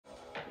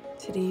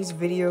Today's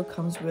video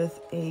comes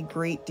with a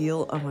great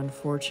deal of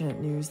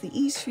unfortunate news. The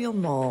Eastfield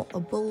Mall, a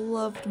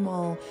beloved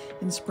mall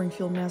in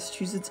Springfield,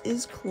 Massachusetts,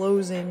 is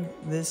closing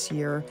this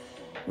year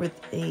with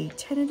a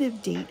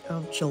tentative date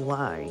of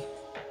July.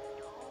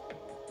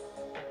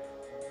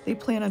 They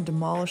plan on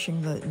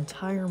demolishing the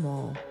entire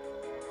mall.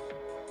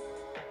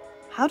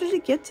 How did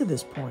it get to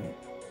this point?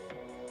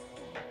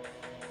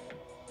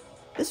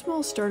 This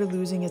mall started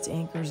losing its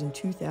anchors in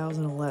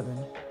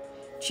 2011.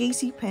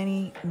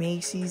 JCPenney,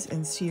 Macy's,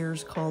 and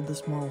Sears called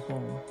this mall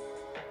home.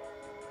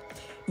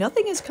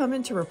 Nothing has come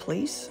in to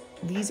replace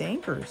these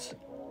anchors.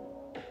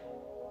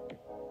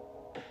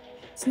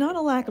 It's not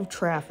a lack of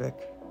traffic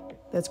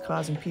that's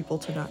causing people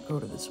to not go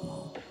to this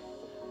mall.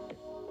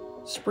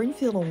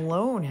 Springfield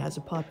alone has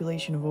a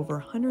population of over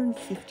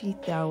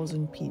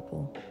 150,000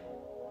 people.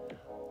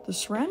 The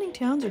surrounding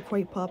towns are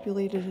quite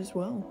populated as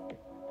well.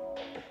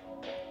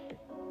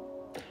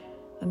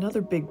 Another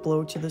big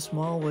blow to this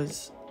mall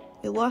was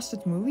it lost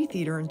its movie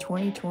theater in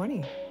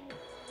 2020.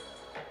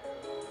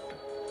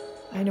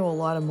 I know a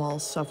lot of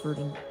malls suffered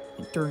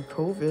during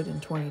COVID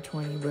in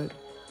 2020, but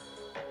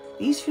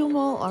the Eastfield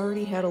Mall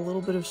already had a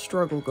little bit of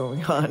struggle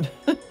going on.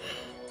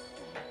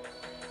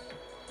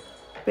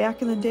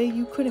 Back in the day,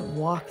 you couldn't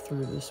walk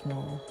through this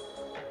mall.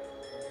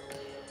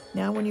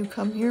 Now when you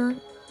come here,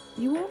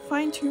 you won't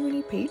find too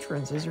many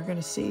patrons, as you're going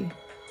to see.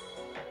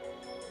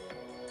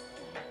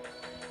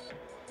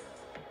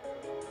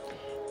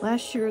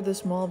 Last year,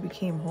 this mall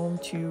became home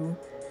to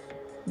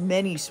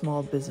many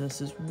small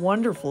businesses,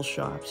 wonderful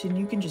shops, and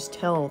you can just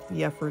tell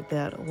the effort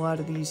that a lot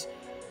of these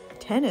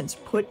tenants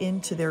put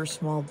into their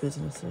small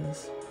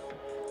businesses.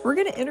 We're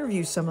going to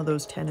interview some of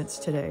those tenants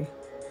today.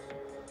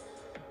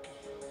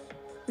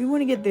 We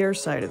want to get their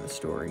side of the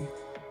story.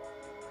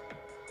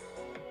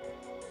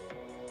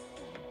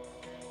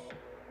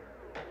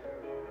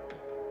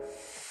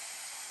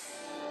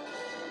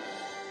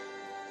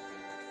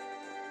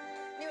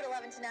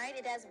 Tonight,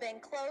 it has been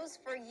closed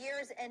for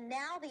years, and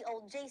now the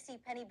old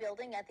JCPenney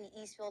building at the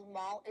Eastfield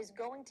Mall is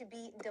going to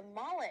be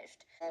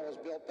demolished. The mall was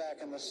built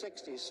back in the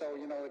 60s, so,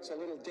 it's a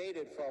little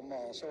dated for a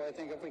mall. So I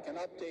think if we can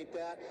update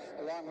that,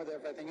 along with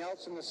everything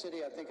else in the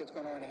city, I think it's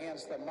going to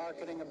enhance the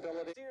marketing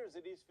ability. Sears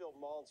at Eastfield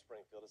Mall in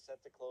Springfield is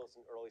set to close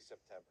in early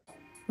September.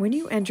 When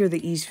you enter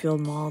the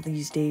Eastfield Mall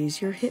these days,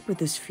 you're hit with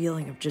this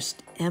feeling of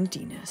just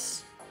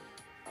emptiness.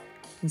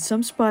 In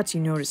some spots,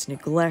 you notice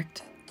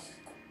neglect.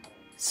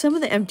 Some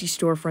of the empty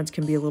storefronts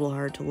can be a little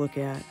hard to look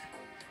at,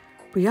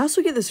 but you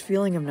also get this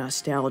feeling of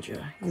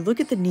nostalgia. You look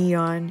at the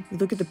neon, you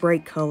look at the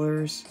bright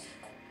colors,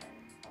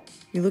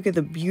 you look at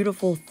the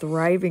beautiful,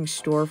 thriving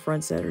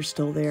storefronts that are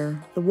still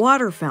there, the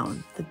water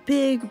fountain, the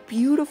big,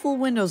 beautiful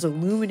windows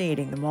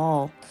illuminating the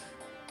mall.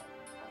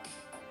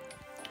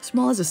 This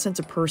mall has a sense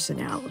of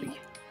personality.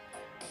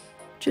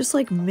 Just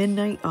like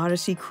Midnight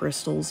Odyssey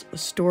Crystals, a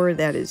store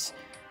that is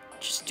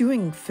just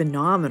doing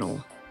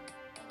phenomenal.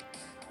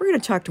 We're going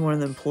to talk to one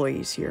of the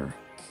employees here.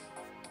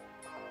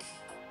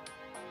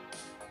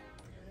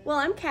 Well,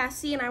 I'm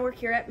Cassy and I work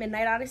here at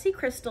Midnight Odyssey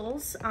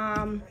Crystals.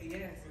 I've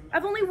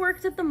only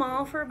worked at the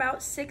mall for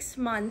about 6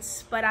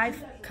 months, but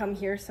I've come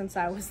here since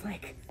I was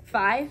like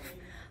 5.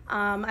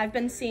 I've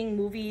been seeing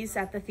movies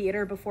at the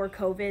theater before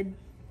COVID.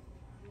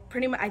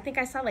 Pretty much, I think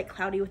I saw like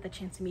Cloudy with a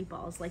Chance of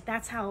Meatballs. Like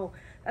that's how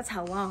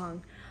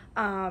long.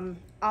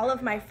 All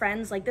of my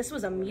friends, like this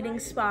was a meeting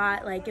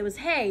spot. Like it was,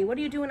 hey, what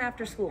are you doing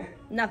after school?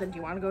 Nothing. Do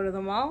you want to go to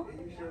the mall?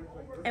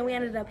 And we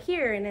ended up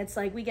here, and it's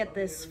like we get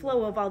this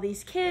flow of all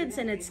these kids,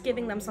 and it's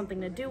giving them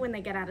something to do when they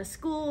get out of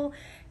school.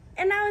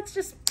 And now it's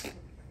just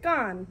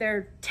gone.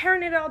 They're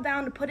tearing it all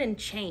down to put in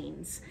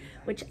chains,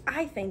 which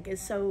I think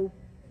is so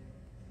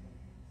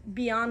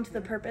beyond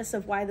the purpose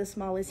of why this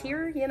mall is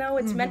here.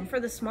 It's meant for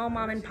the small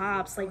mom and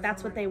pops. Like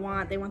that's what they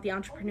want. They want the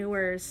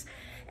entrepreneurs.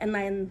 And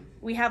then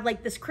we have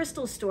like this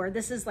crystal store.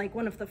 This is like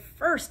one of the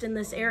first in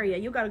this area.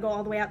 You got to go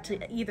all the way out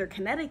to either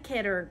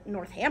Connecticut or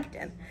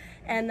Northampton.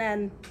 And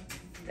then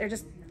they're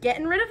just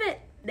getting rid of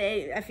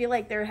it. I feel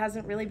like there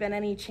hasn't really been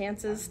any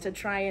chances to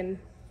try and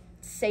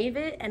save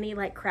it. Any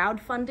like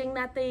crowdfunding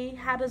that they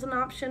had as an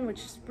option,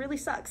 which really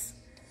sucks.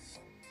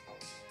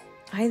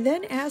 I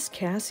then asked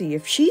Cassy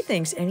if she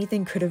thinks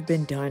anything could have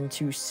been done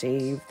to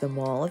save the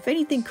mall, if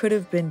anything could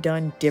have been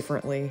done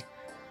differently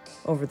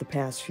over the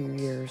past few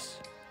years.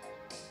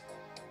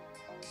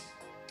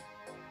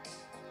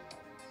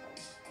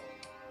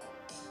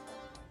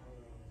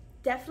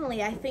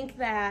 Definitely, I think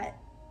that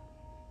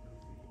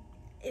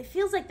it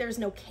feels like there's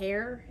no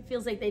care. It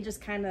feels like they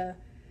just kind of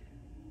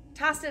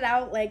tossed it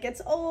out like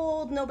it's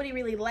old, nobody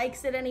really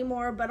likes it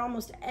anymore, but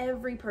almost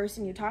every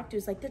person you talk to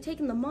is like, they're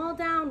taking the mall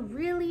down,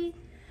 really?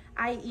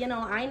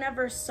 I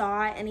never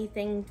saw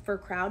anything for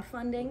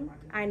crowdfunding.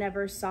 I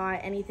never saw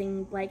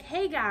anything like,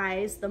 hey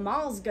guys, the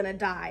mall's gonna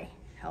die,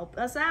 help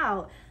us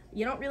out.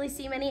 You don't really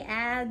see many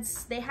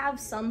ads. They have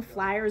some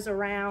flyers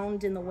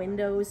around in the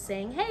windows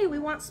saying, hey, we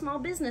want small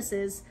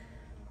businesses.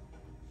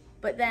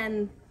 But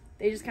then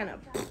they just kind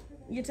of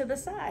you to the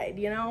side,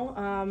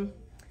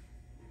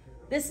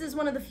 This is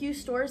one of the few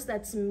stores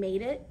that's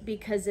made it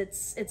because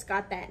it's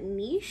got that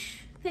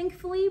niche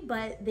thankfully,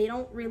 but they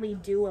don't really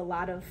do a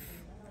lot of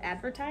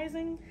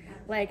advertising.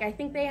 Like, I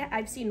think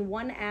I've seen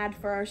one ad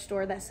for our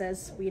store that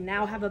says we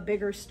now have a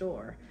bigger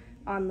store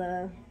on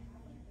the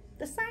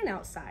sign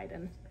outside,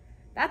 and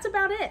that's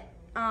about it.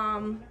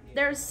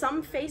 There's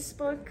some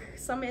Facebook,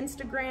 some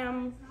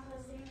Instagram,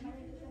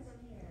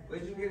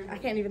 I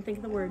can't even think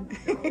of the word,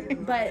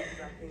 but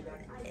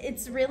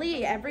it's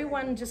really,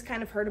 everyone just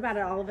kind of heard about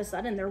it all of a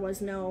sudden. There was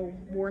no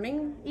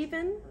warning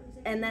even,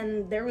 and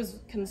then there was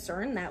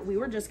concern that we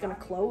were just going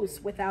to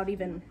close without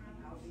even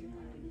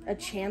a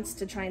chance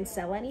to try and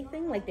sell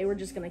anything. Like, they were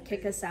just going to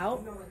kick us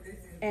out,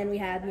 and we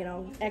had, you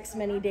know, X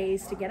many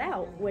days to get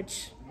out,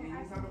 which,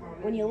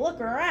 when you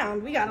look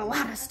around, we got a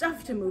lot of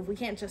stuff to move. We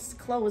can't just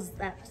close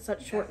at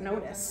such short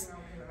notice.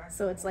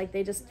 So it's like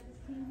they just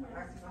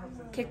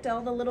kicked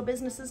all the little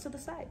businesses to the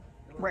side.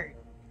 Right.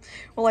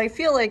 Well, I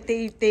feel like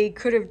they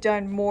could have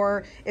done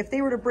more. If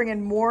they were to bring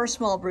in more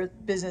small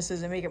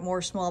businesses and make it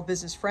more small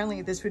business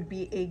friendly, this would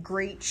be a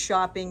great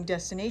shopping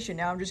destination.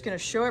 Now I'm just going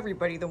to show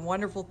everybody the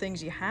wonderful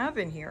things you have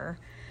in here.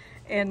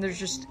 And there's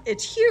just,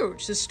 it's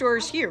huge. The store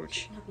is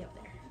huge. I'll be up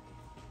there.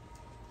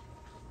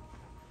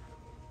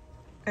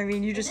 I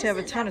mean, you just have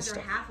a ton of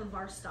stuff. Half of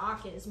our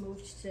stock is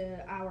moved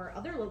to our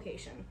other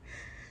location.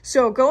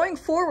 So going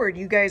forward,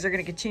 you guys are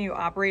going to continue to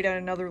operate at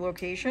another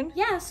location?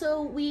 Yeah,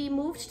 so we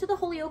moved to the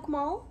Holyoke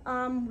Mall.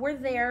 We're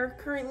there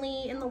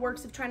currently in the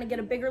works of trying to get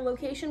a bigger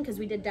location because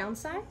we did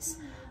downsize.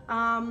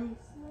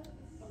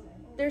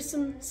 There's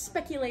some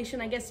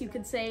speculation, I guess you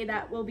could say,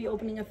 that we'll be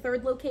opening a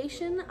third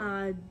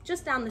location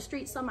just down the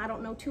street some. I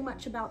don't know too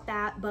much about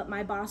that, but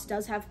my boss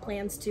does have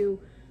plans to,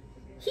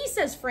 he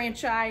says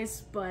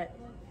franchise, but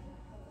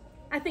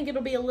I think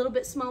it'll be a little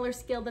bit smaller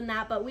scale than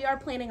that, but we are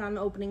planning on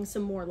opening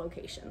some more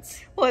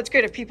locations. Well, it's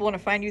good. If people want to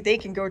find you, they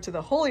can go to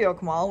the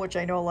Holyoke Mall, which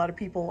I know a lot of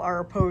people are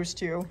opposed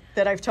to,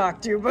 that I've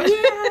talked to. But yeah,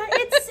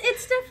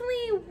 it's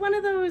definitely one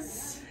of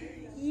those,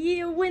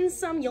 you win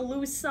some, you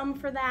lose some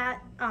for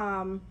that.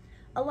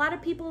 A lot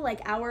of people,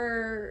 like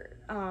our,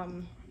 I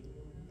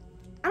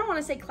don't want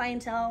to say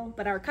clientele,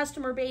 but our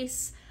customer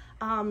base,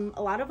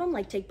 a lot of them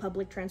like take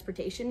public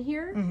transportation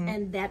here,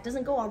 and that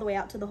doesn't go all the way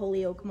out to the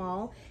Holyoke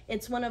Mall.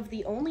 It's one of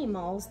the only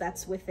malls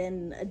that's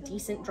within a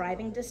decent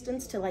driving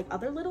distance to like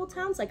other little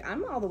towns. Like,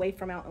 I'm all the way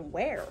from out in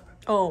Ware.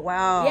 Oh,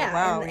 wow. Yeah,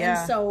 wow,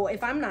 and so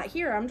if I'm not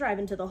here, I'm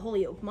driving to the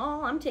Holyoke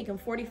Mall. I'm taking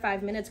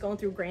 45 minutes going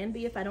through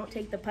Granby if I don't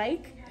take the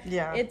Pike.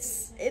 Yeah.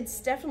 It's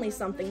definitely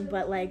something,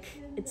 but like,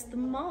 it's the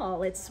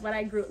mall. It's what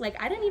I grew,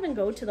 like, I didn't even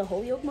go to the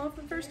Holyoke Mall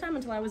for the first time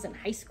until I was in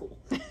high school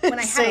when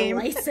I had a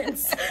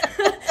license.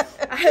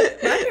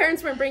 My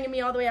parents weren't bringing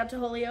me all the way out to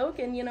Holyoke,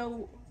 and you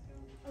know,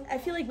 I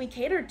feel like we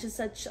catered to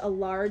such a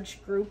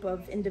large group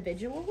of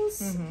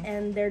individuals,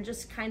 and they're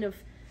just kind of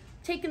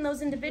taking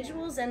those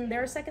individuals and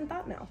they're a second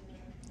thought now.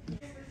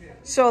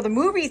 So the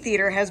movie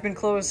theater has been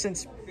closed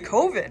since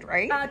COVID,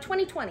 right?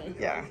 2020.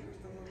 Yeah.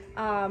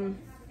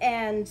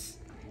 And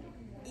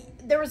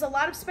there was a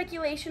lot of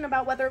speculation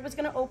about whether it was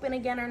going to open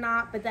again or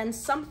not, but then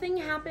something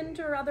happened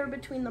or other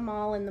between the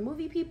mall and the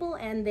movie people,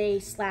 and they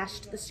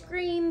slashed the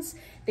screens,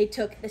 they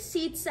took the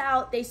seats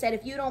out, they said,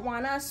 if you don't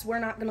want us, we're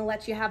not going to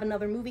let you have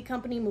another movie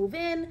company move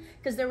in,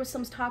 because there was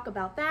some talk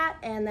about that.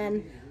 And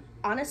then,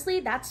 honestly,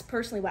 that's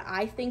personally what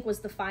I think was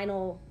the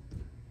final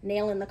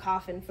nail in the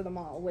coffin for the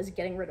mall, was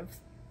getting rid of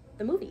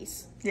the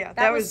movies. Yeah,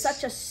 that was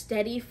such a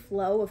steady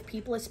flow of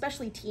people,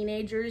 especially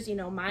teenagers, you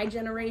know, my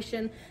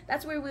generation.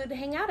 That's where we would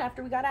hang out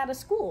after we got out of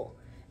school.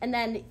 And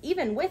then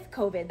even with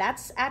COVID,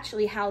 that's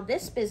actually how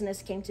this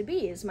business came to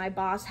be, is my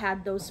boss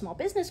had those small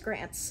business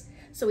grants.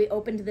 So we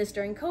opened this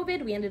during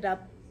COVID. We ended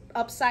up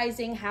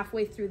upsizing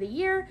halfway through the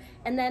year,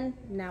 and then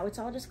now it's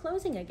all just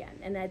closing again.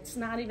 And it's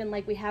not even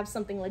like we have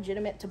something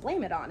legitimate to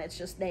blame it on. It's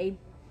just they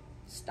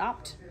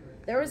stopped.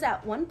 There was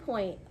at one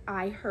point,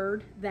 I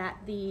heard that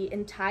the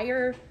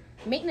entire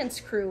maintenance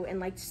crew and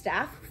like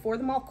staff for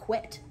the mall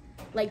quit.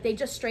 Like, they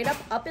just straight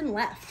up and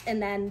left, and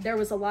then there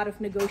was a lot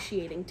of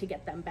negotiating to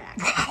get them back.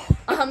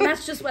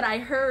 That's just what I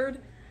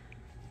heard,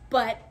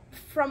 but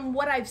from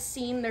what I've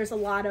seen, there's a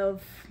lot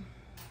of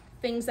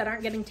things that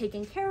aren't getting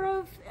taken care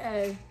of.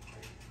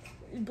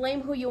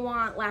 Blame who you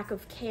want, lack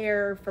of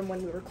care from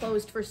when we were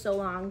closed for so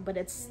long, but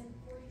there's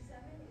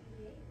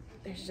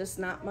just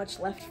not much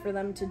left for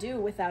them to do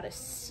without a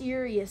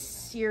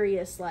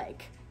serious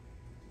like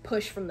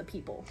push from the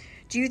people.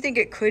 Do you think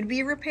it could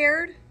be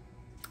repaired?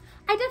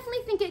 I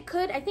definitely think it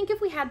could. I think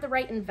if we had the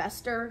right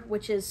investor,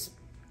 which is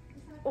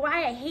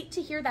why I hate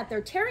to hear that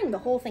they're tearing the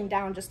whole thing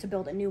down just to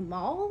build a new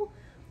mall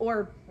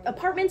or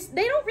apartments.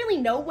 They don't really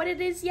know what it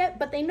is yet,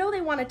 but they know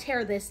they want to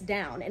tear this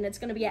down, and it's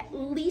going to be at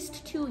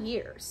least 2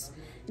 years.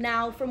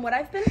 Now, from what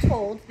I've been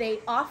told, they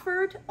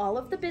offered all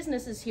of the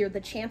businesses here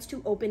the chance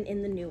to open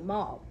in the new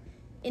mall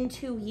in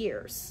 2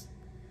 years.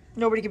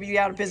 Nobody could be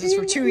out of business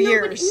for 2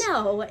 years.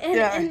 No,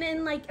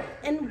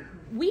 and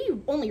we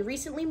only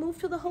recently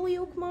moved to the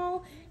Holyoke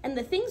Mall, and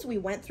the things we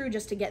went through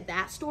just to get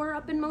that store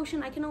up in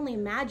motion, I can only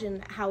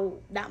imagine how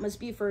that must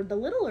be for the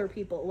littler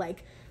people.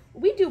 Like,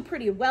 we do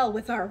pretty well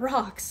with our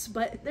rocks,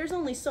 but there's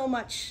only so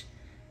much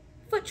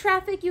foot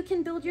traffic you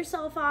can build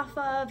yourself off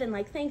of, and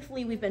like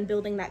thankfully we've been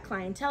building that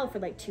clientele for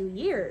like 2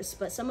 years.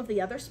 But some of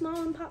the other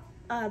small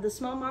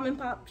mom and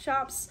pop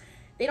shops,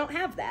 they don't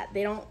have that.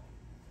 They don't,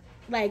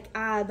 like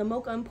the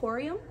Mocha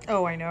Emporium.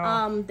 Oh, I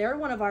know. They're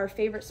one of our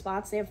favorite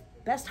spots. They have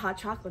best hot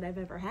chocolate I've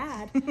ever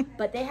had,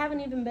 but they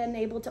haven't even been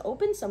able to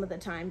open some of the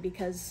time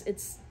because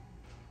it's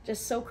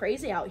just so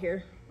crazy out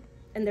here,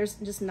 and there's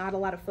just not a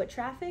lot of foot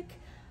traffic.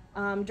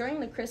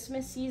 During the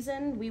Christmas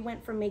season, we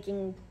went from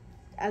making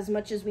as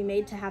much as we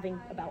made to having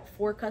about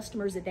 4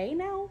 customers a day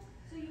now.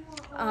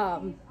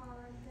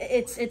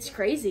 It's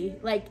crazy.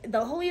 Like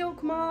the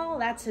Holyoke Mall,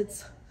 that's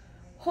its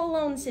whole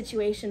own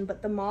situation,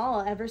 but the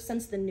mall, ever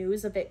since the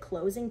news of it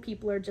closing,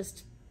 people are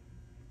just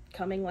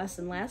coming less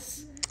and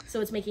less.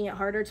 So it's making it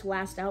harder to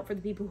last out for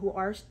the people who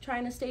are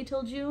trying to stay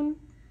till June.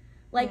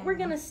 Like, we're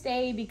gonna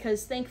stay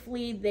because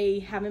thankfully they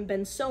haven't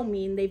been so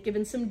mean. They've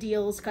given some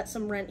deals, cut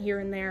some rent here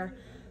and there.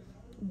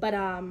 But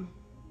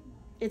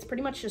it's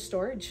pretty much just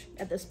storage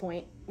at this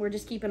point. We're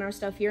just keeping our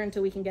stuff here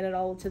until we can get it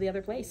all to the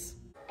other place.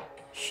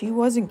 She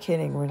wasn't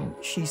kidding when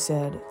she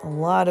said a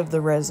lot of the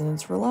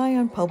residents rely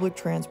on public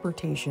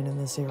transportation in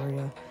this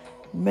area.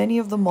 Many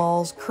of the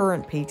mall's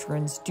current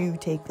patrons do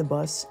take the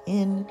bus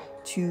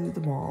into the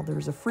mall.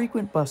 There's a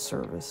frequent bus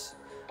service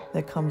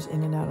that comes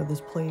in and out of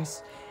this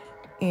place.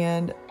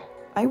 And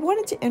I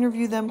wanted to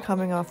interview them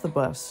coming off the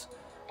bus.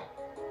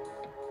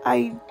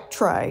 I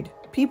tried.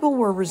 People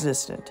were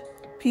resistant.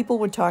 People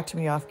would talk to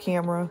me off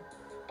camera.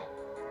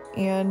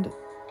 And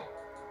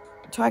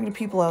talking to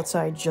people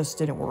outside just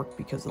didn't work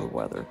because of the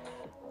weather.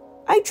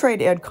 I tried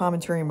to add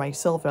commentary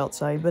myself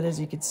outside, but as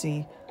you can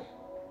see,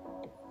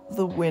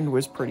 the wind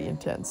was pretty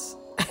intense.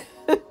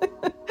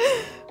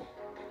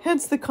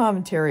 Hence the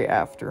commentary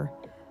after.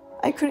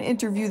 I couldn't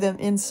interview them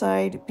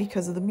inside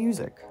because of the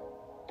music.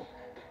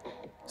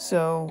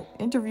 So,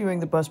 interviewing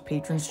the bus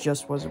patrons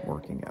just wasn't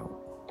working out.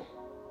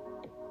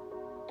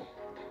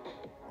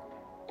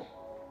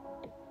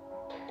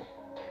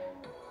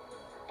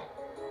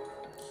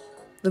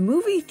 The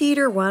movie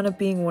theater wound up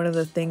being one of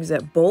the things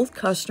that both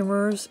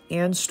customers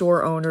and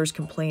store owners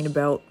complained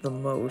about the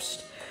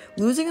most.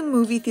 Losing a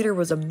movie theater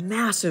was a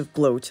massive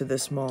blow to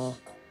this mall.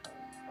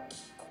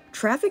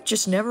 Traffic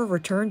just never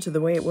returned to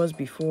the way it was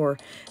before.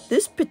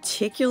 This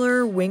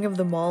particular wing of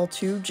the mall,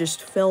 too,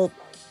 just felt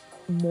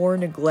more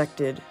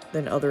neglected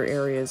than other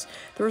areas.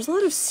 There was a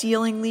lot of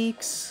ceiling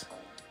leaks.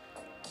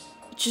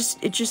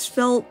 It just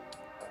felt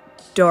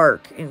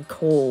dark and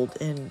cold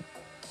and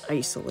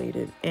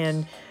isolated,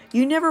 and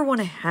you never want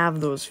to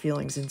have those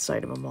feelings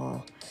inside of a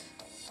mall.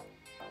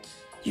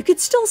 You could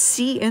still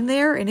see in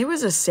there, and it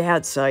was a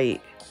sad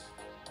sight.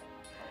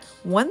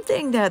 One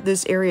thing that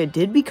this area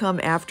did become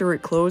after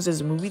it closed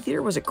as a movie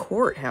theater was a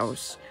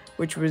courthouse,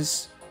 which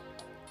was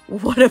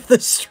one of the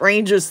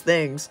strangest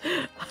things.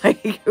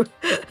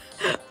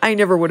 I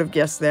never would have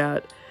guessed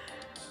that.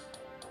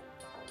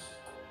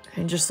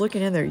 And just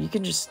looking in there, you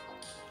just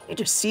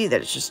see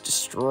that it's just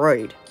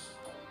destroyed.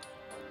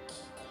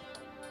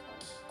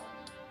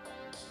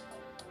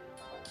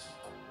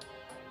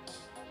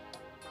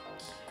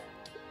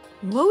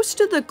 Most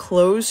of the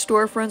closed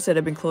storefronts that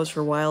have been closed for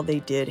a while,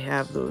 they did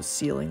have those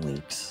ceiling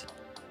leaks.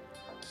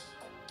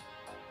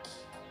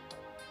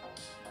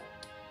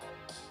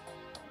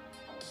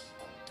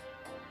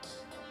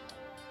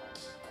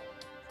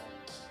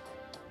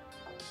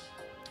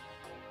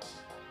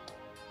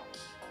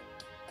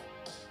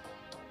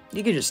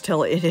 You can just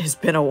tell it has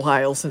been a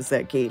while since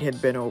that gate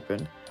had been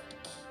open.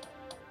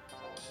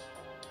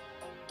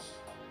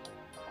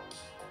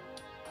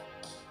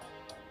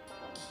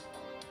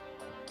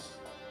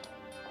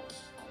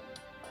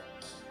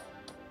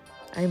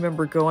 I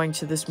remember going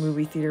to this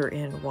movie theater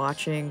and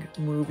watching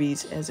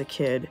movies as a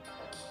kid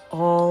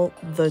all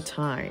the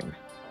time.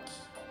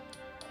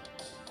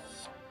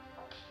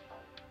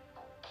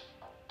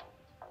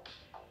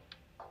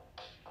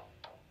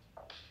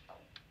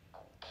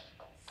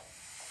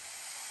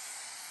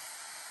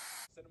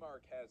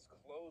 Cinemark has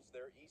closed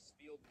their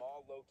Eastfield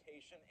Mall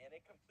location, and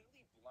it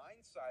completely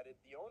blindsided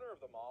the owner of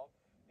the mall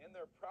and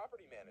their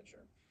property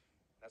manager.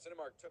 Now,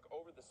 Cinemark took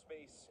over the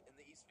space in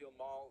the Eastfield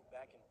Mall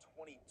back in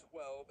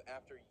 2012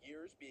 after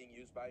years being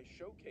used by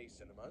Showcase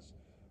Cinemas.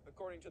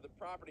 According to the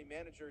property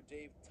manager,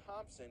 Dave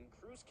Thompson,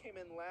 crews came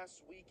in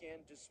last week and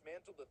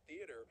dismantled the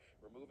theater,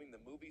 removing the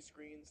movie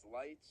screens,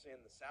 lights,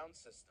 and the sound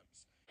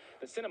systems.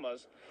 The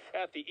cinemas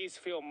at the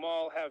Eastfield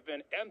Mall have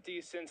been empty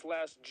since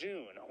last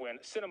June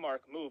when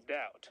Cinemark moved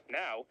out.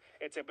 Now,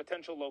 it's a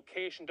potential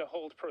location to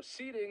hold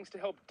proceedings to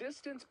help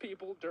distance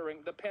people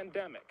during the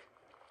pandemic.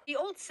 The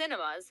old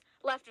cinemas,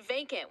 left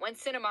vacant when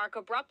Cinemark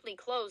abruptly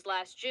closed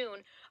last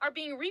June, are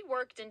being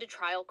reworked into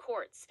trial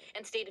courts,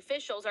 and state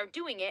officials are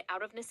doing it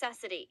out of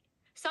necessity.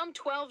 Some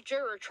 12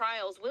 juror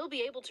trials will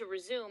be able to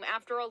resume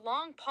after a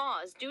long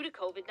pause due to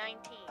COVID-19.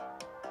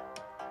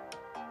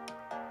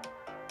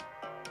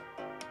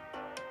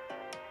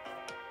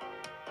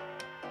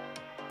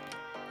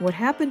 What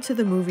happened to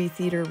the movie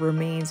theater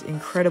remains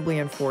incredibly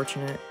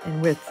unfortunate,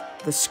 and with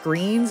the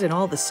screens and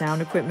all the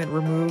sound equipment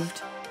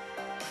removed,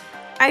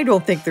 I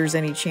don't think there's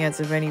any chance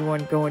of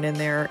anyone going in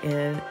there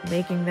and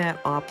making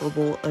that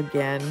operable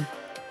again.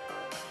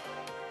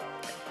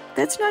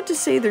 That's not to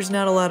say there's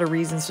not a lot of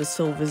reasons to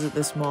still visit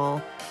this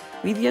mall.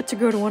 We've yet to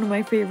go to one of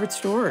my favorite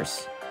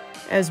stores.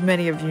 As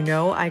many of you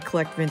know, I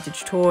collect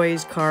vintage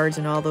toys, cards,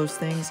 and all those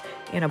things,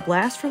 and a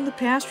blast from the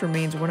past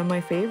remains one of my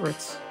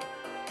favorites.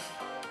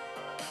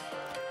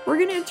 We're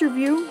going to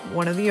interview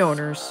one of the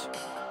owners.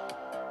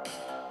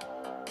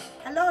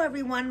 Hello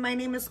everyone, my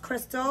name is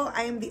Crystal.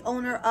 I am the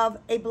owner of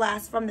A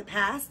Blast from the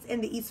Past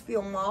in the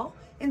Eastfield Mall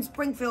in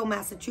Springfield,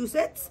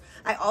 Massachusetts.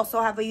 I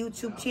also have a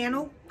YouTube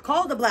channel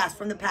called A Blast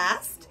from the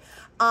Past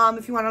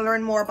if you want to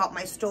learn more about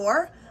my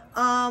store.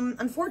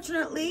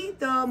 Unfortunately,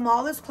 the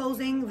mall is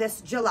closing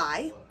this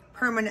July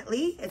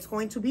permanently. It's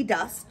going to be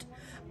dust.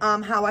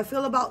 How I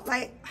feel about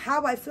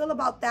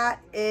that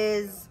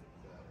is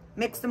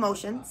mixed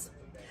emotions.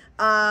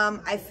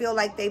 I feel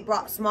like they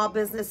brought small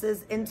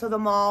businesses into the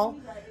mall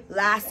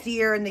last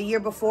year and the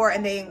year before,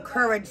 and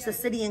the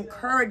city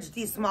encouraged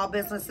these small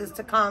businesses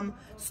to come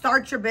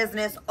start your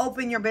business,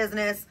 open your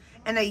business,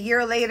 and a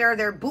year later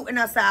they're booting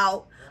us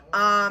out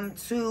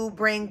to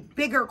bring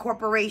bigger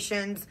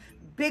corporations,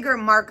 bigger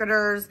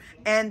marketers,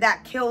 and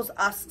that kills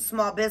us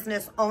small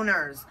business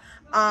owners.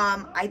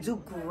 I do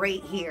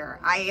great here.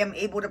 I am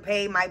able to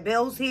pay my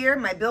bills here,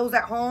 my bills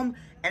at home,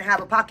 and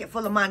have a pocket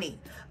full of money.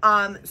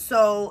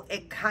 So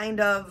it kind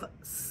of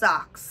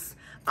sucks.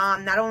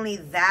 Not only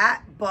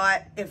that,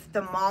 but if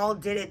the mall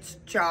did its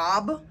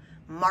job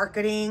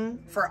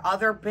marketing for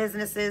other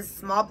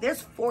businesses,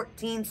 there's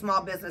 14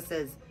 small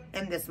businesses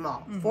in this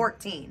mall,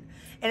 14.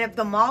 And if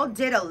the mall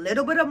did a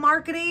little bit of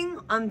marketing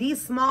on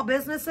these small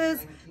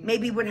businesses,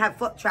 maybe would have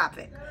foot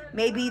traffic.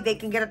 Maybe they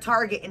can get a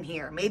Target in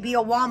here, maybe a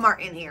Walmart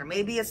in here,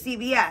 maybe a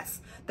CVS.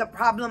 The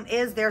problem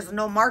is there's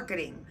no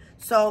marketing.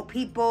 So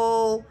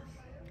people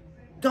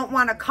don't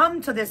want to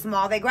come to this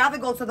mall. They'd rather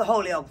go to the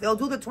Holyoke. They'll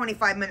do the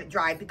 25-minute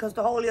drive because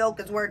the Holyoke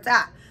is where it's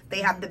at.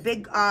 They have the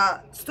big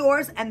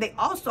stores, and they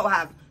also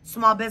have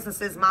small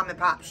businesses, mom and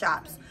pop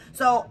shops.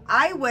 So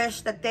I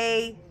wish that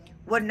they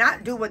would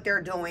not do what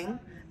they're doing.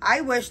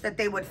 I wish that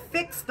they would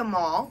fix the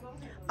mall.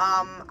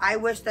 I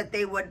wish that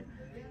they would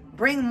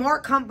bring more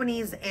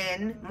companies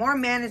in, more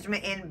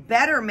management in,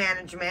 better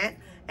management,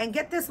 and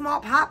get this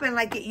mall popping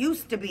like it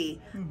used to be.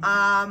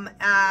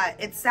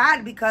 It's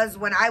sad because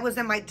when I was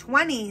in my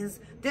 20s,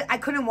 I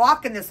couldn't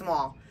walk in this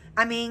mall.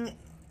 I mean,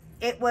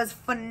 it was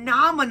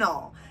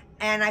phenomenal.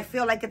 And I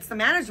feel like it's the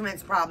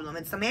management's problem.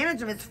 It's the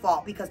management's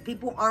fault because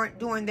people aren't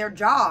doing their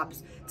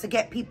jobs to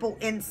get people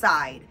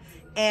inside.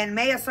 And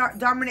Mayor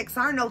Dominic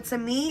Sarno, to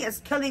me, is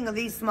killing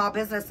these small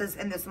businesses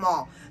in this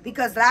mall.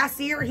 Because last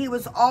year, he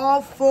was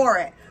all for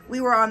it. We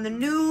were on the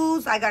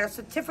news. I got a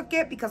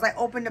certificate because I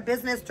opened a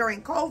business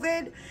during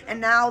COVID. And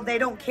now they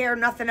don't care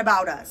nothing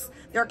about us.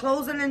 They're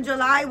closing in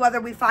July, whether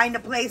we find a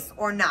place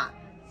or not.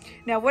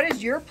 Now, what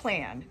is your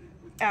plan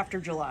after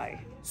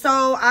July?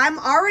 So I'm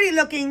already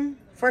looking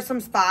for some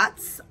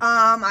spots.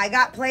 I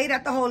got played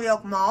at the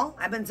Holyoke Mall.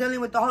 I've been dealing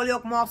with the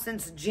Holyoke Mall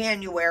since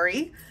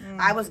January.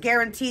 I was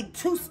guaranteed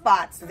 2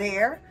 spots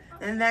there.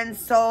 And then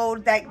so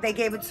that they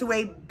gave it to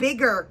a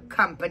bigger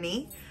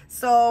company.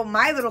 So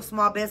my little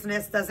small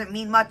business doesn't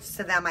mean much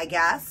to them, I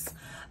guess.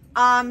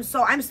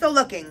 So I'm still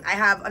looking. I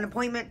have an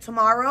appointment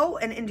tomorrow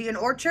in Indian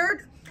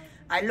Orchard.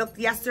 I looked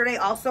yesterday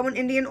also in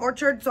Indian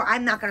Orchard, so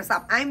I'm not going to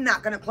stop. I'm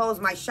not going to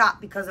close my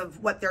shop because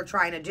of what they're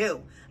trying to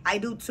do. I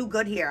do too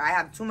good here. I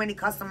have too many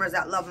customers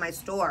that love my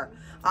store.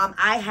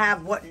 I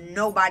have what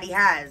nobody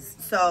has.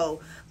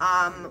 So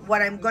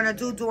what I'm going to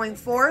do doing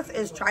forth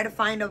is try to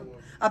find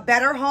a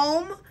better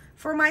home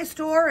for my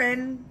store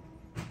and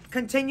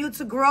continue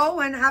to grow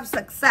and have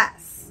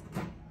success.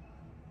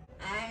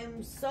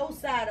 I'm so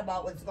sad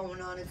about what's going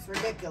on. It's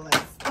ridiculous.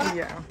 But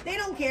yeah, they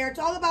don't care. It's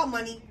all about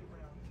money.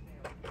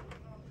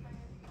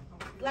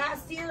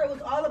 Last year, it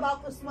was all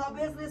about the small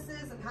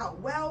businesses and how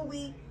well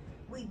we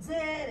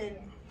did and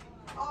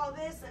all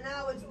this. And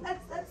now it's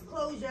let's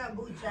close you and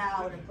boot you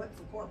out and put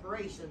some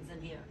corporations in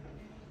here.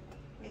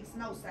 Makes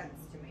no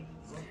sense to me.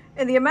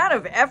 And the amount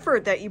of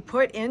effort that you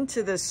put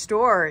into the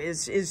store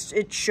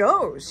it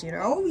shows, you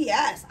know? Oh,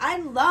 yes. I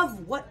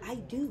love what I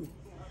do.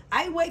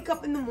 I wake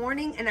up in the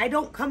morning and I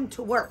don't come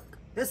to work.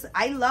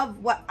 I love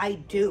what I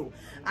do.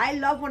 I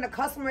love when a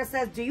customer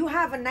says, do you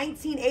have a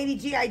 1980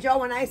 G.I.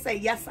 Joe? And I say,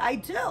 yes, I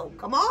do.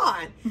 Come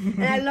on.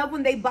 And I love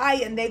when they buy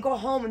it and they go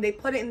home and they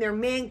put it in their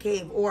man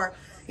cave. Or,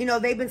 you know,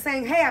 they've been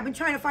saying, hey, I've been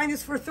trying to find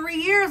this for 3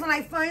 years and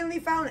I finally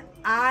found it.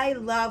 I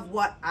love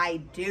what I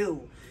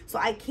do. So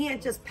I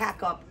can't just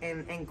pack up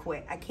and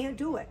quit. I can't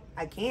do it.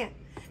 I can't.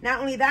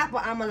 Not only that,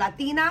 but I'm a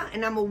Latina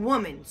and I'm a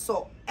woman.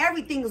 So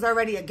everything's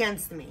already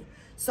against me.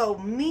 So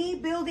me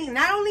building,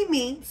 not only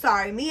me,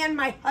 me and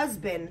my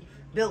husband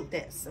built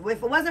this.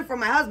 If it wasn't for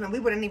my husband, we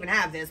wouldn't even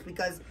have this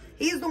because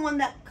he's the one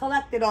that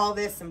collected all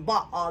this and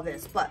bought all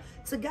this. But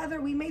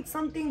together we made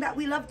something that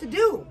we love to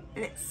do.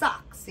 And it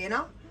sucks, you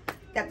know,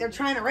 that they're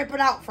trying to rip it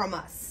out from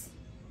us.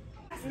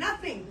 It's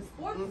nothing. The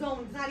sports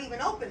zone's not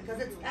even open because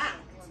it's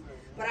packed.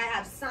 But I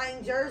have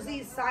signed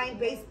jerseys, signed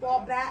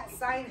baseball bats,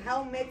 signed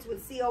helmets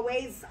with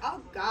COAs.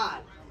 Oh, God.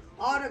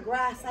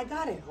 Autographs. I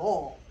got it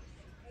all.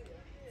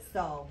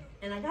 So,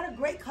 and I got a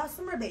great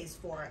customer base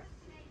for it.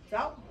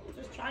 So,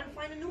 just trying to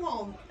find a new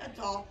home. That's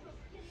all.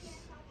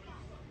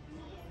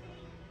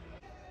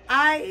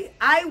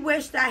 I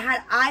wish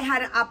that I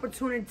had an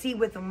opportunity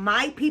with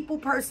my people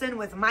person,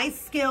 with my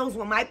skills,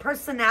 with my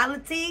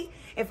personality.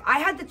 If I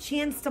had the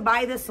chance to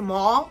buy this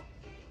mall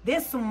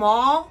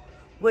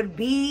would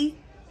be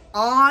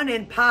on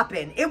and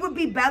popping. It would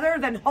be better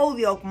than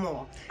Holyoke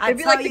Mall. It'd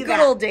be like the good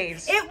old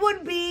days. It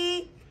would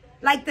be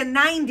like the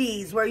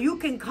 90s where you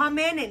can come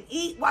in and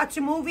eat, watch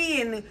a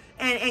movie,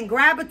 and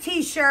grab a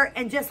t-shirt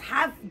and just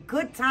have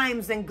good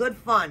times and good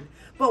fun.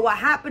 But what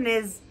happened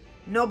is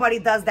nobody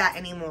does that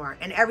anymore.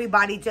 And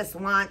everybody just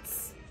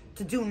wants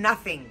to do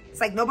nothing. It's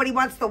like nobody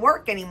wants to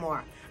work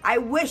anymore. I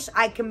wish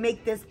I could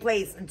make this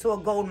place into a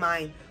gold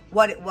mine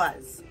what it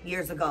was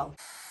years ago.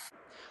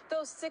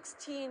 Those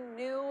 16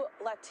 new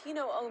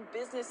Latino-owned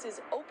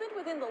businesses opened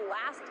within the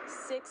last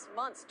 6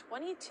 months,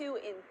 22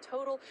 in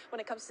total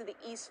when it comes to the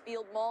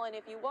Eastfield Mall. And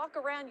if you walk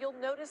around, you'll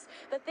notice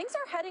that things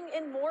are heading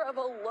in more of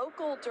a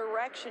local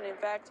direction. In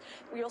fact,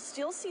 you'll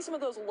still see some of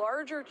those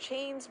larger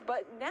chains,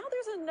 but now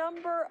there's a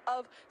number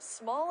of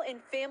small and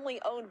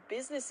family-owned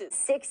businesses.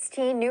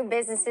 16 new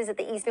businesses at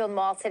the Eastfield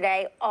Mall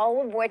today,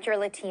 all of which are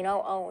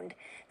Latino-owned.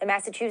 The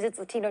Massachusetts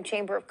Latino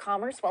Chamber of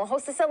Commerce will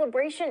host a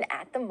celebration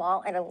at the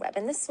mall at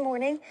 11 this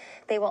morning.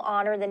 They will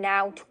honor the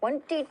now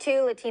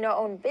 22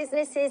 Latino-owned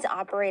businesses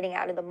operating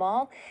out of the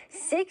mall.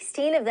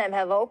 16 of them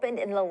have opened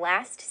in the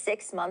last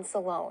 6 months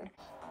alone.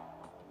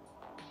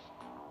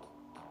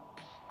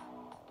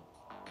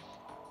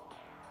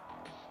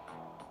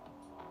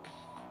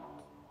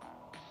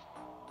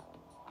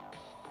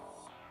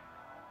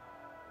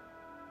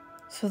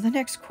 So the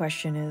next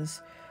question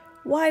is,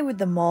 why would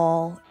the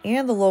mall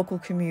and the local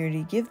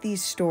community give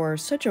these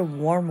stores such a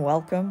warm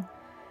welcome,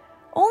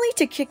 only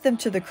to kick them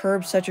to the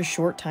curb such a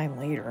short time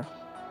later?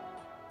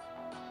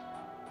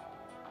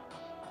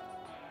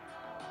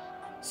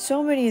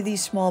 So many of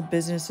these small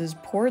businesses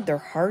poured their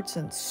hearts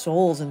and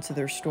souls into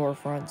their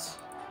storefronts.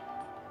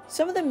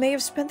 Some of them may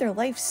have spent their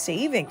life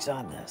savings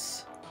on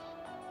this.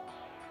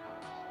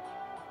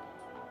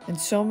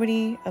 And so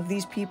many of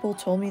these people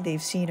told me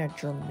they've seen a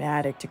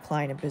dramatic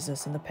decline in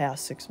business in the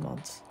past 6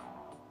 months.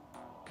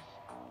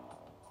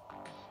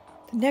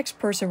 The next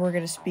person we're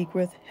going to speak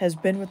with has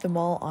been with the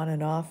mall on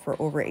and off for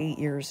over 8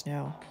 years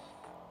now.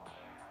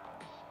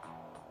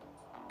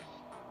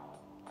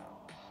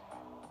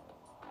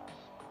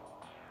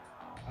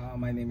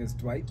 My name is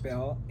Dwight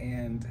Bell,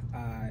 and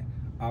I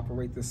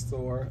operate the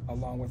store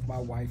along with my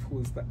wife, who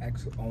is the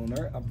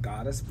ex-owner of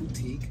Godus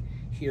Boutique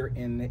here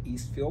in the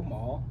Eastfield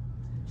Mall.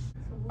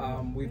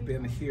 We've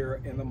been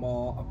here in the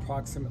mall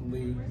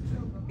approximately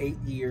 8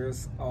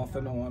 years, off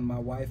and on. My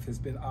wife has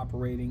been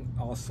operating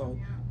also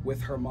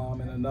with her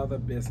mom in another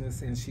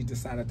business, and she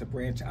decided to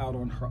branch out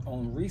on her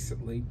own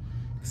recently.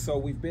 So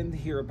we've been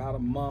here about a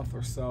month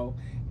or so,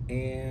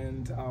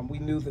 and we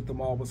knew that the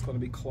mall was going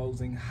to be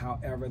closing.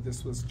 However,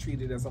 this was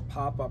treated as a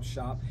pop-up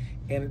shop,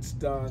 and it's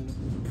done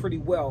pretty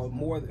well,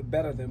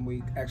 better than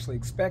we actually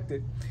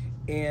expected.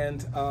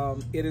 And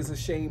it is a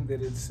shame that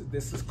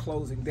this is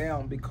closing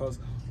down, because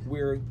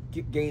we're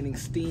gaining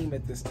steam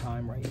at this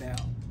time right now.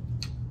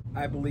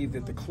 I believe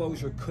that the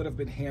closure could have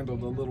been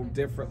handled a little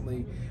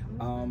differently.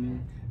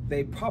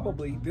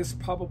 This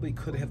probably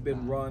could have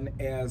been run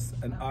as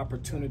an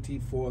opportunity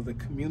for the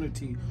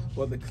community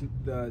or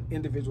the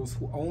individuals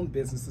who own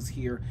businesses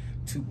here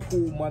to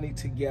pool money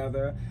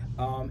together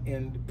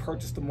and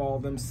purchase the mall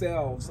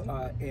themselves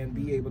and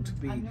be able to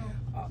be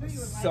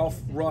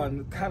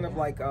self-run, kind of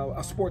like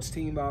a sports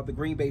team, the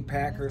Green Bay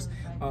Packers.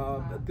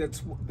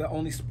 That's the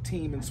only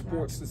team in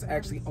sports that's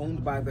actually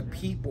owned by the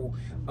people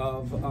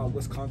of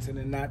Wisconsin,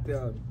 and not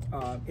the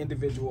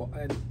individual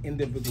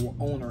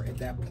owner at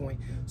that point.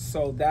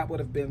 So that would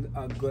have been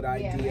a good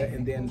idea,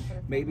 and then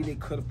maybe they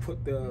could have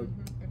put the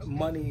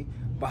money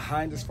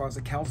behind, as far as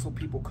the council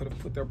people could have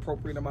put the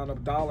appropriate amount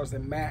of dollars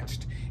and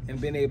matched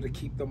and been able to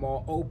keep them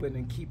all open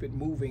and keep it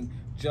moving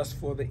just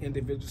for the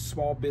individual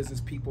small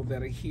business people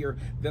that are here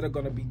that are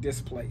going to be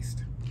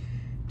displaced.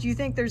 Do you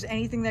think there's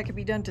anything that could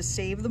be done to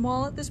save the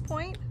mall at this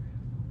point?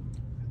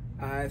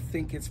 I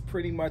think it's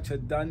pretty much a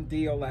done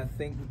deal. I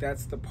think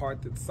that's the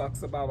part that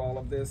sucks about all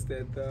of this,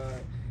 that the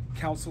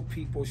council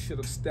people should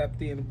have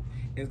stepped in,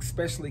 and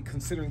especially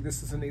considering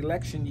this is an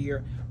election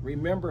year.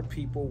 Remember,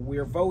 people,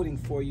 we're voting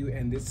for you,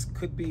 and this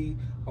could be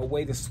a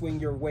way to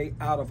swing your way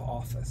out of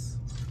office.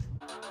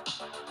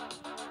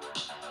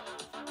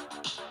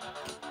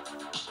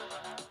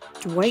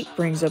 Dwight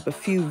brings up a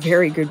few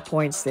very good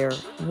points there.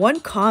 One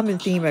common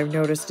theme I've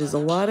noticed is a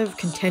lot of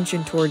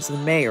contention towards the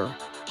mayor.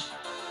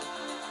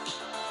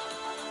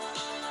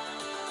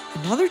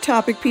 Another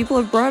topic people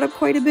have brought up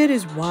quite a bit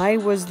is, why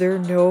was there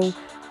no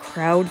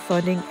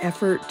crowdfunding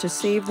effort to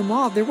save the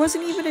mall? There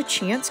wasn't even a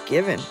chance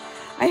given.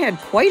 I had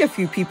quite a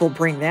few people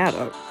bring that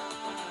up.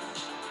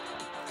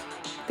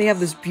 They have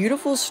this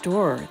beautiful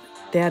store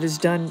that has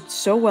done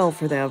so well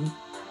for them,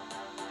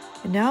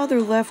 And now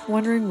they're left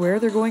wondering where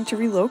they're going to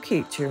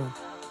relocate to.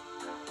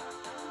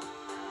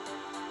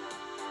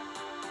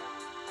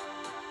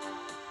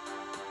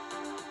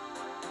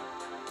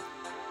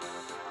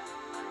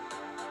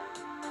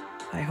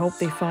 I hope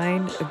they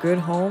find a good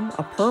home,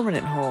 a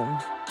permanent home,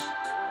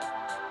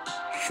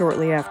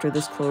 shortly after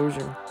this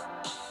closure.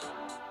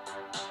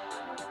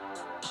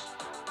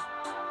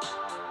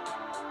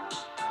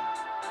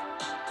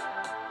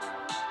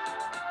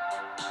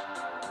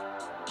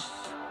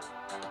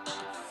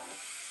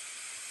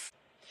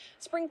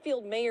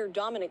 Springfield Mayor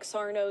Dominic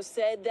Sarno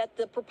said that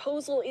the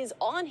proposal is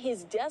on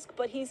his desk,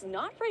 but he's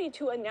not ready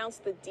to announce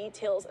the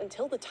details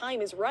until the time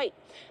is right.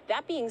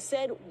 That being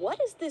said, what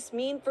does this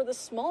mean for the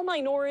small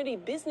minority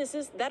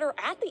businesses that are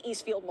at the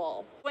Eastfield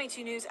Mall?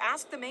 22 News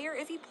asked the mayor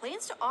if he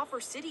plans to offer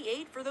city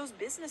aid for those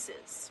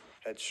businesses.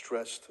 Had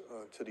stressed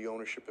to the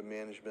ownership and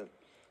management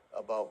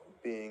about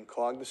being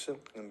cognizant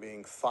and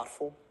being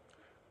thoughtful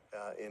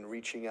in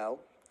reaching out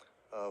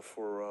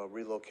for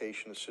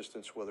relocation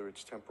assistance, whether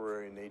it's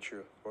temporary in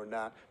nature or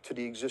not, to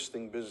the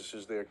existing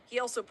businesses there.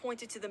 He also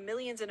pointed to the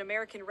millions in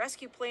American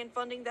Rescue Plan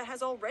funding that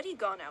has already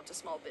gone out to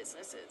small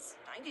businesses,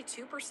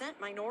 92%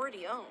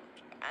 minority owned.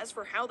 As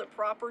for how the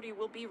property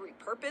will be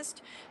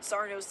repurposed,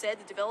 Sarno said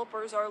the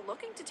developers are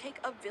looking to take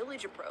a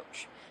village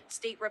approach.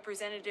 State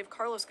Representative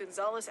Carlos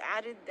Gonzalez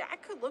added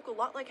that could look a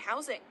lot like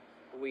housing.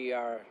 We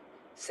are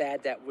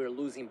sad that we're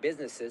losing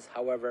businesses.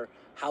 However,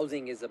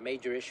 housing is a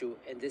major issue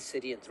in this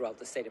city and throughout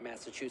the state of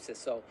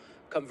Massachusetts. So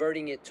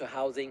converting it to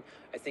housing,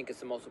 I think, is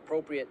the most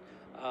appropriate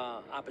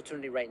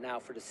opportunity right now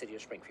for the city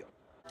of Springfield.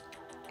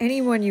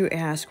 Anyone you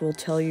ask will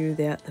tell you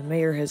that the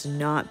mayor has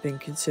not been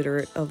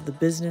considerate of the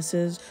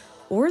businesses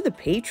or the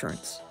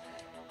patrons.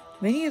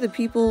 Many of the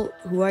people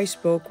who I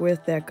spoke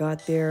with that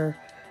got there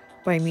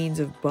by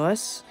means of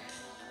bus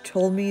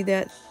told me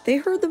that they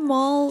heard the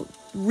mall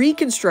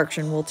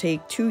reconstruction will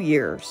take 2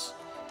 years.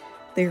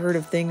 They heard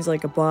of things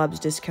like a Bob's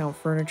Discount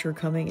Furniture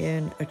coming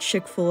in, a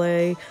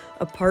Chick-fil-A,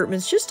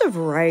 apartments, just a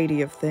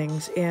variety of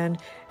things. And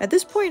at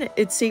this point,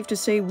 it's safe to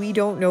say we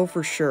don't know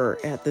for sure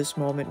at this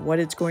moment what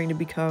it's going to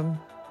become.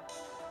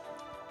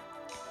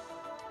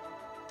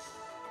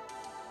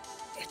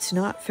 It's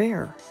not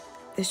fair.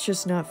 It's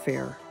just not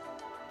fair.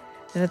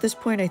 And at this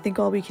point, I think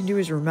all we can do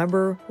is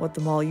remember what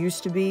the mall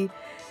used to be.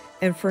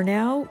 And for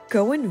now,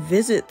 go and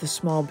visit the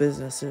small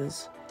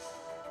businesses.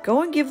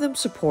 Go and give them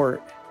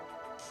support.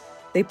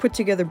 They put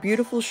together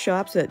beautiful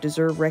shops that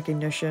deserve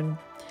recognition.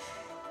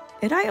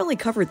 And I only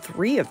covered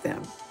 3 of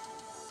them.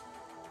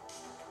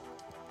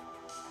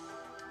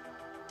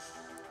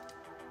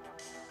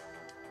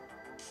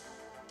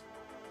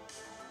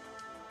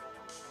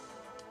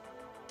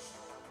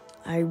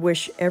 I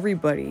wish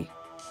everybody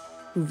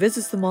who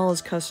visits the mall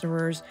as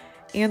customers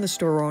and the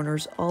store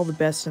owners all the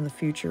best in the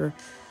future.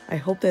 I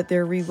hope that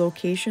their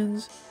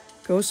relocations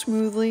go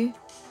smoothly.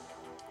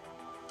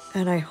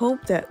 And I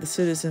hope that the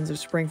citizens of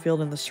Springfield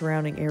and the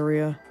surrounding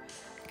area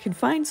can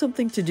find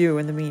something to do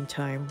in the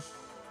meantime.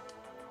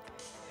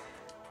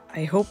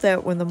 I hope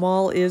that when the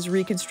mall is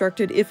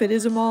reconstructed, if it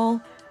is a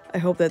mall, I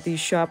hope that these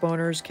shop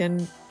owners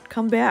can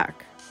come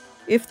back,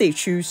 if they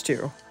choose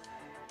to.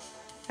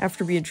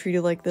 After being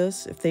treated like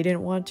this, if they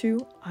didn't want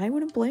to, I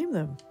wouldn't blame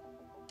them.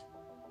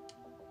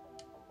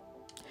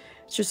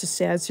 It's just a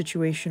sad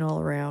situation all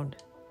around.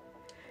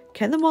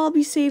 Can the mall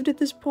be saved at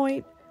this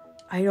point?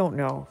 I don't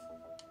know.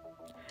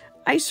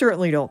 I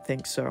certainly don't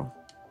think so.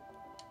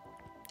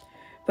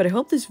 But I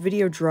hope this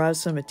video draws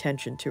some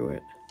attention to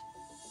it.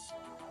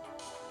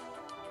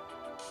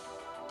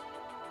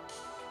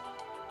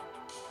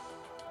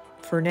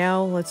 For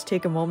now, let's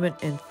take a moment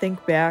and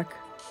think back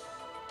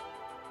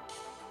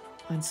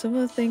on some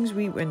of the things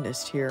we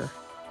witnessed here.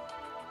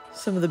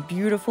 Some of the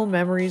beautiful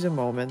memories and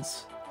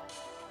moments.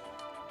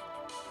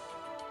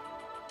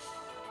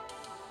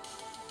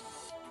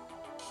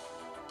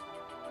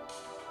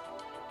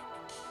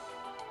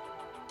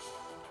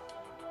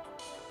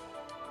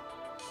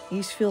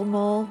 Eastfield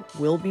Mall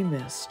will be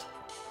missed.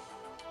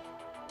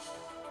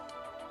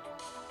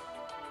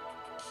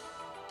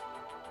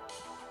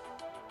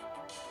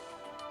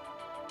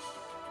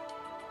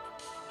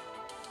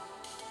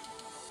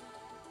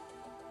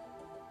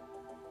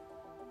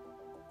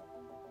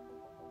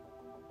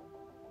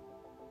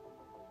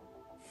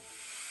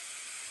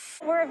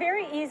 We're a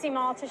very easy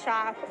mall to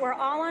shop. We're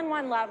all on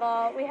one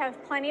level. We have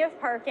plenty of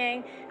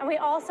parking, and we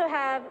also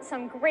have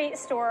some great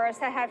stores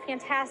that have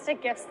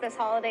fantastic gifts this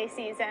holiday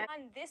season.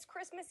 On this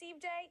Christmas Eve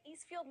day,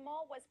 Eastfield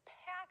Mall was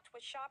packed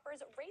with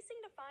shoppers racing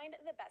to find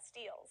the best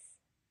deals.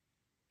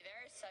 There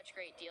are such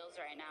great deals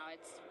right now.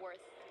 It's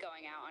worth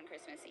going out on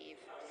Christmas Eve.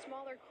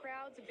 Smaller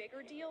crowds,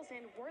 bigger deals,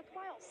 and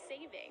worthwhile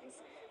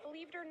savings.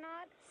 Believe it or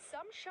not,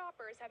 some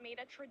shoppers have made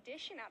a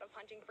tradition out of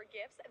hunting for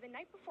gifts the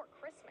night before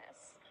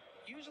Christmas.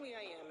 Usually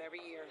I am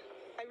every year.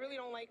 I really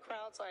don't like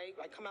crowds, so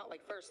I come out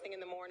like first thing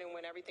in the morning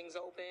when everything's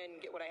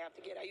open, get what I have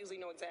to get. I usually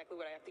know exactly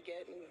what I have to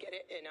get and get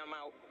it, and I'm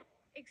out.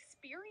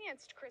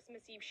 Experienced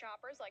Christmas Eve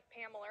shoppers like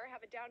Pamela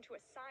have it down to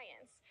a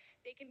science.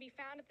 They can be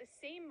found at the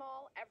same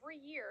mall every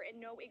year and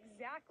know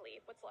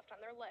exactly what's left on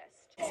their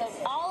list. So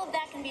all of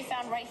that can be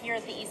found right here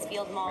at the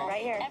Eastfield Mall.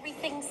 Right here.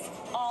 Everything's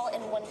all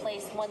in one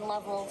place, one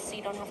level, so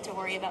you don't have to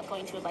worry about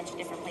going to a bunch of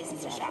different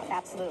places to shop.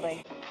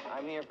 Absolutely.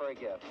 I'm here for a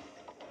gift.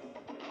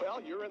 Well,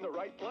 you're in the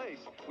right place.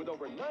 With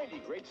over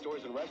 90 great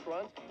stores and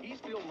restaurants,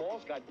 Eastfield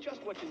Mall's got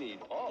just what you need,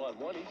 all on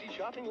one easy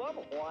shopping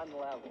level. One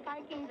level.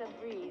 Hiking's a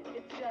breeze.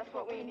 It's just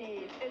what we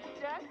need. It's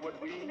just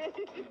what we need.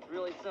 It's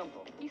really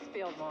simple.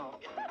 Eastfield Mall.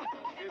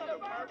 It's the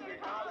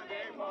perfect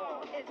holiday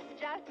mall. It's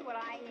just what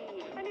I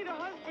need. I need a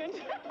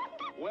husband.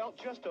 Well,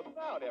 just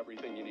about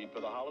everything you need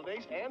for the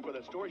holidays and for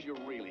the stores you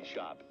really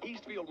shop.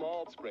 Eastfield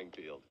Mall,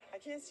 Springfield. I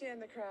can't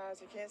stand the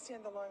crowds. I can't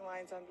stand the long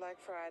lines on Black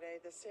Friday.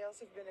 The sales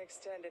have been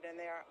extended and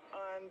they are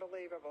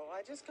unbelievable.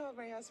 I just called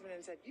my husband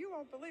and said, you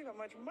won't believe how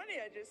much money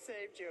I just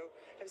saved you.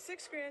 I have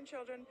 6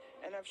 grandchildren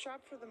and I've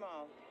shopped for them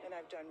all and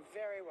I've done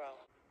very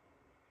well.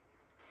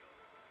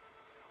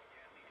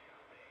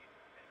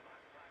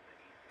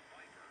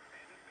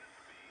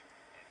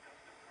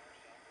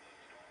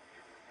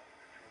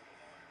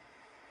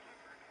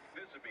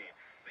 Visibene,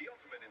 the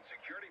ultimate in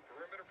security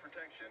perimeter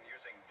protection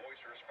using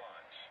voice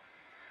response.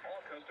 All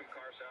custom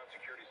car sound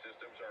security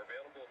systems are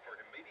available for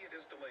immediate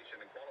installation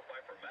and qualify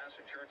for mass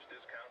insurance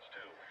discounts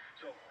too.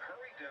 So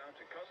hurry down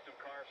to Custom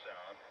Car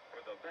Sound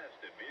for the best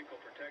in vehicle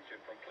protection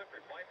from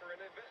Clifford, Viper,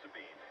 and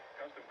Visibene.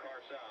 Custom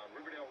Car Sound,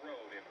 Riverdale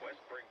Road in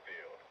West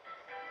Springfield.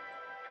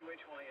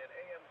 WHYN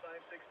AM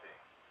 560.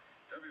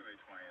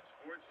 WHYN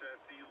Sports at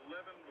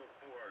 11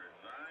 before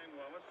 9.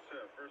 Well, let's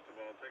first of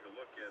all take a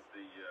look at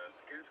the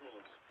schedule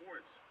of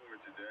sports for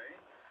today.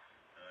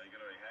 You're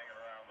going to be hanging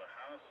around the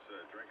house,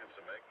 drinking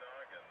some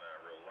eggnog and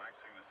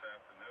relaxing this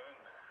afternoon.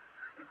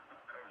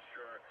 I'm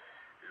sure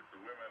if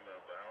the women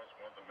of the house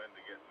want the men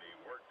to get any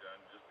work done,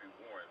 just be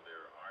warned,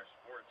 there are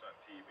sports on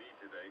TV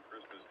today,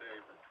 Christmas Day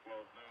from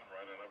 12 noon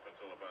running up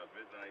until about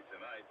midnight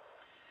tonight.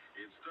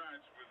 It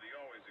starts with the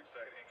always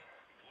exciting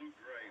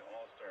Blue-Gray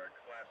All-Star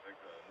Classic.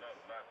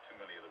 Not too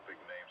many of the big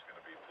names going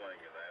to be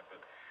playing in that, but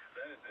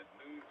that is at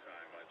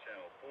noontime on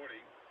Channel 40.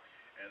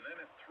 And then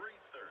at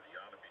 3:30,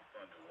 ought to be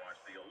fun to watch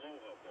the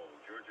Aloha Bowl,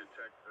 Georgia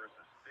Tech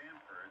versus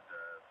Stanford,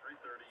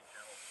 3:30,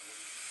 Channel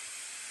 40.